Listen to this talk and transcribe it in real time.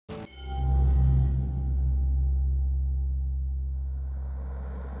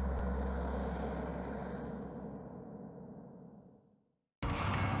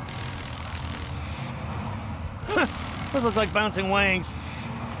Those look like bouncing wings.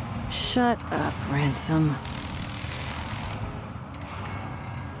 Shut up, Ransom.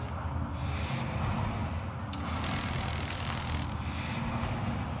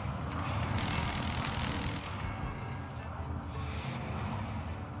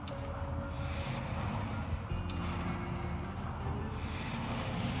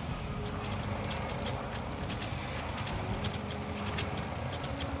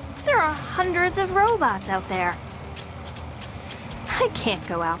 There are hundreds of robots out there. I can't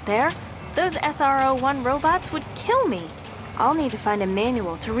go out there. Those SR-01 robots would kill me. I'll need to find a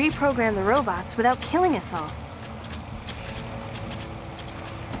manual to reprogram the robots without killing us all.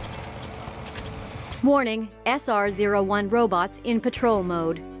 Warning, SR-01 robots in patrol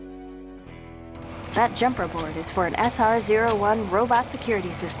mode. That jumper board is for an SR-01 robot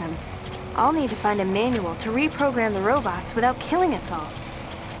security system. I'll need to find a manual to reprogram the robots without killing us all.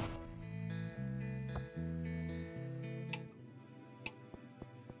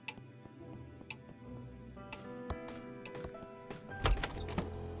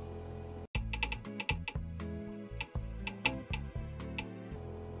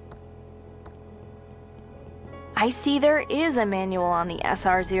 I see there is a manual on the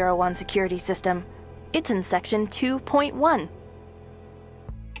SR-01 security system. It's in section 2.1.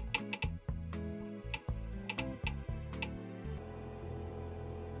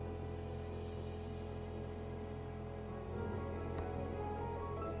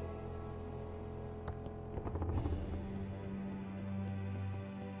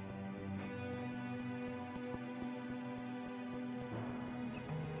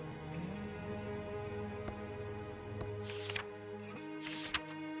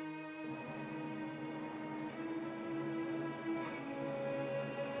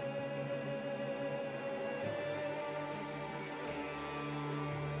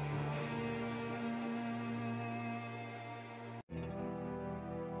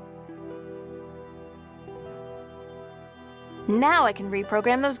 Now I can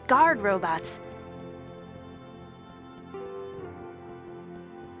reprogram those guard robots.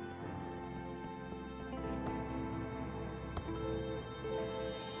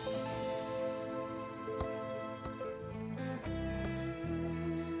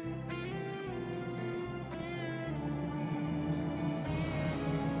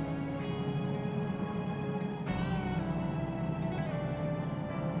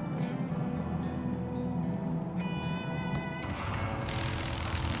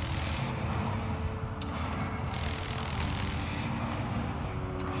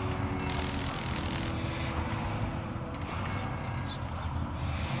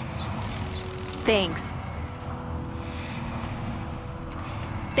 Thanks.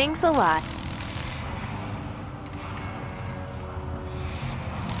 Thanks a lot.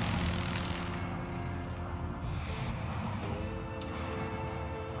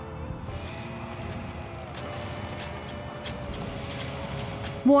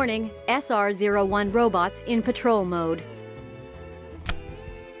 Warning, SR-01 robots in patrol mode.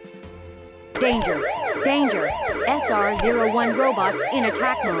 Danger! Danger! SR-01 robots in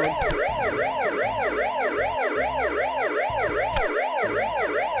attack mode.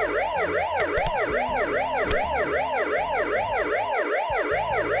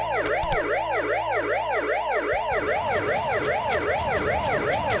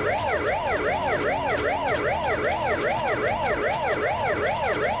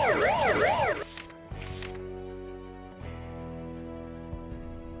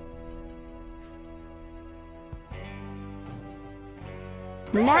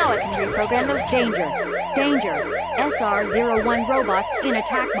 Now I can reprogram those. Danger! Danger! SR-01 robots in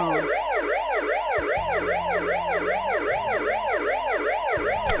attack mode.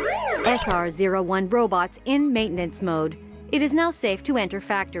 SR-01 robots in maintenance mode. It is now safe to enter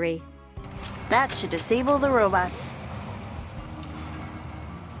factory. That should disable the robots.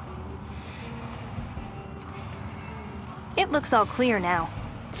 It looks all clear now.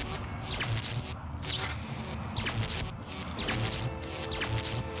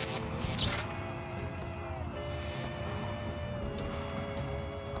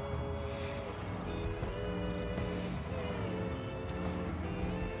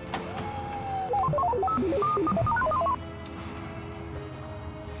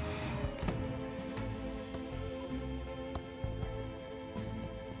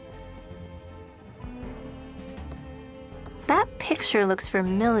 That picture looks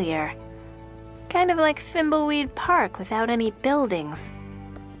familiar. Kind of like Thimbleweed Park without any buildings.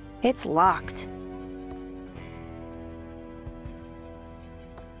 It's locked.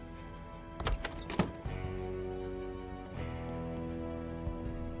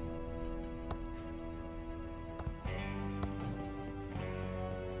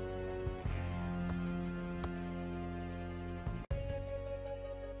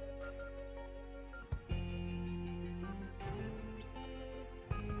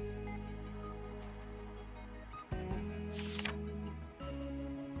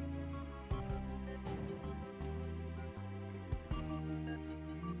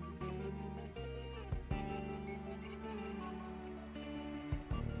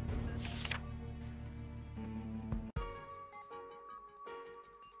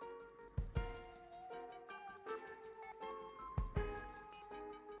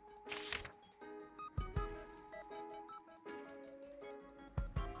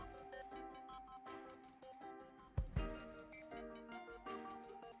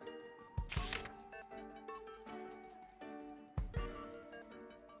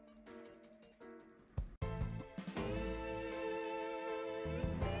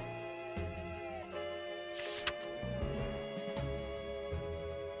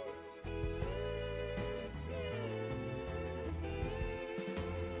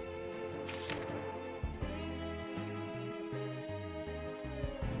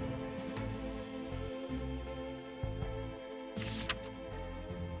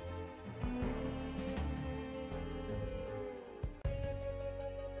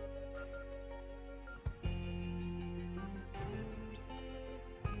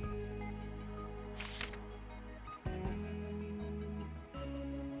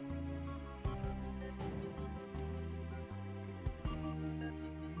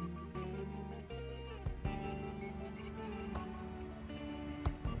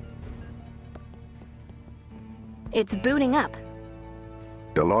 It's booting up.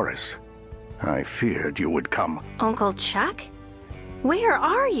 Dolores, I feared you would come. Uncle Chuck? Where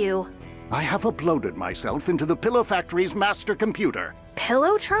are you? I have uploaded myself into the Pillow Factory's master computer.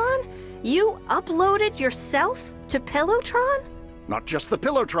 Pillowtron? You uploaded yourself to Pillowtron? Not just the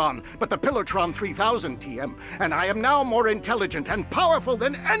Pillowtron, but the Pillowtron 3000, TM. And I am now more intelligent and powerful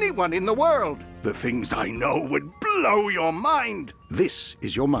than anyone in the world. The things I know would blow your mind. This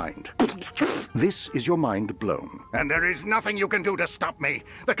is your mind. This is your mind blown. And there is nothing you can do to stop me.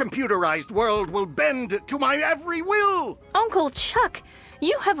 The computerized world will bend to my every will. Uncle Chuck,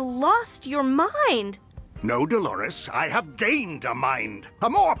 you have lost your mind. No, Dolores, I have gained a mind. A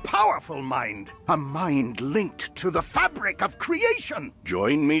more powerful mind. A mind linked to the fabric of creation.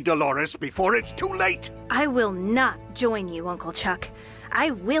 Join me, Dolores, before it's too late. I will not join you, Uncle Chuck.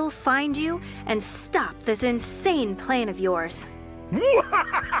 I will find you and stop this insane plan of yours.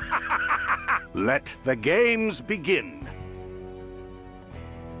 Let the games begin.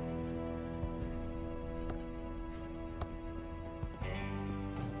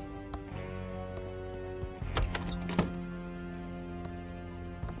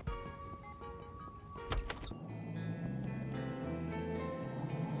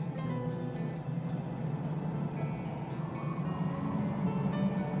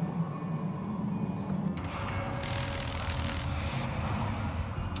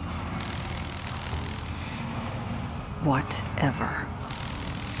 Whatever.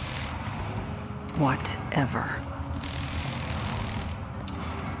 Whatever.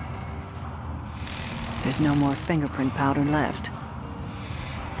 There's no more fingerprint powder left.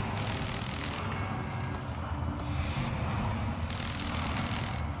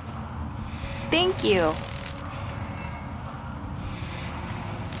 Thank you.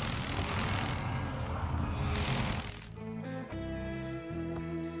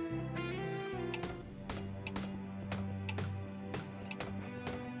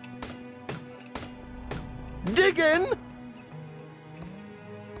 Diggin'!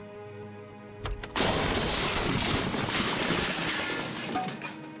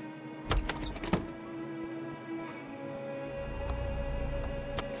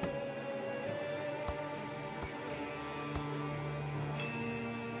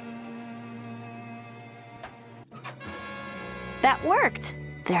 That worked.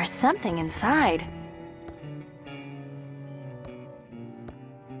 There's something inside.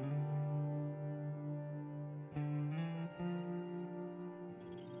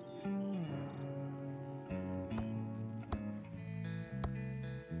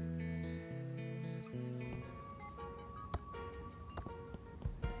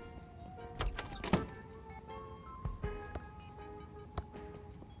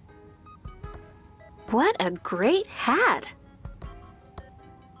 What a great hat!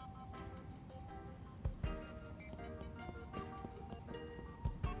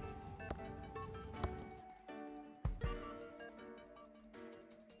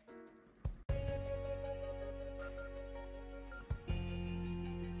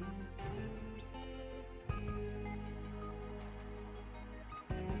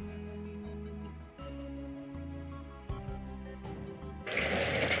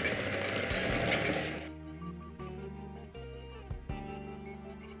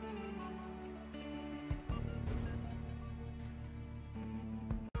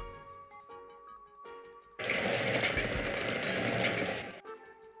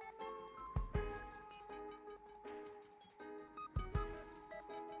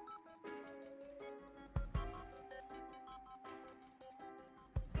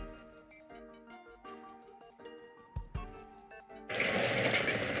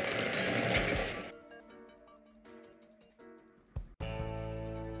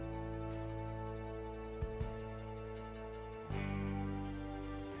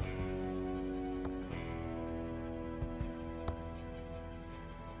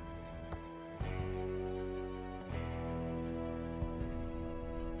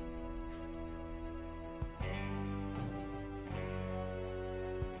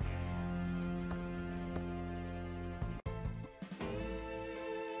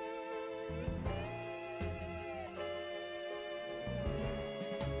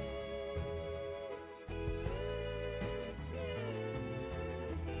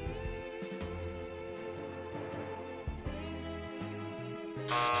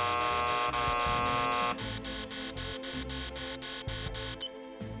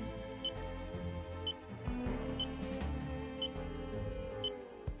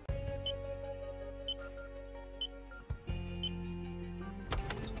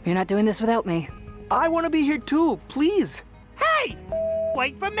 You're not doing this without me. I want to be here too, please. Hey!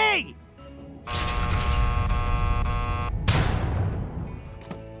 Wait for me!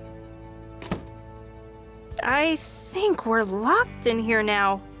 I think we're locked in here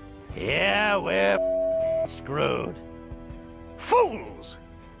now. Yeah, we're screwed. Fools!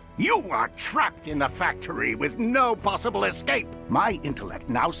 You are trapped in the factory with no possible escape. My intellect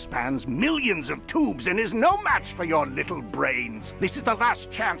now spans millions of tubes and is no match for your little brains. This is the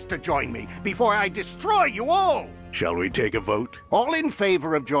last chance to join me before I destroy you all. Shall we take a vote? All in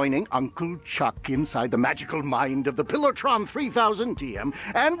favor of joining Uncle Chuck inside the magical mind of the Pillowtron 3000 TM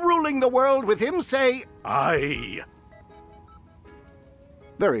and ruling the world with him, say aye.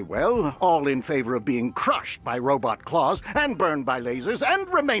 Very well. All in favor of being crushed by robot claws and burned by lasers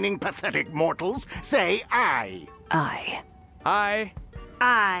and remaining pathetic mortals, say aye. Aye. Aye.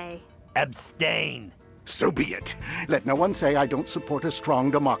 Aye. Abstain. So be it. Let no one say I don't support a strong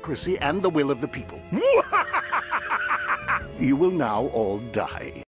democracy and the will of the people. You will now all die.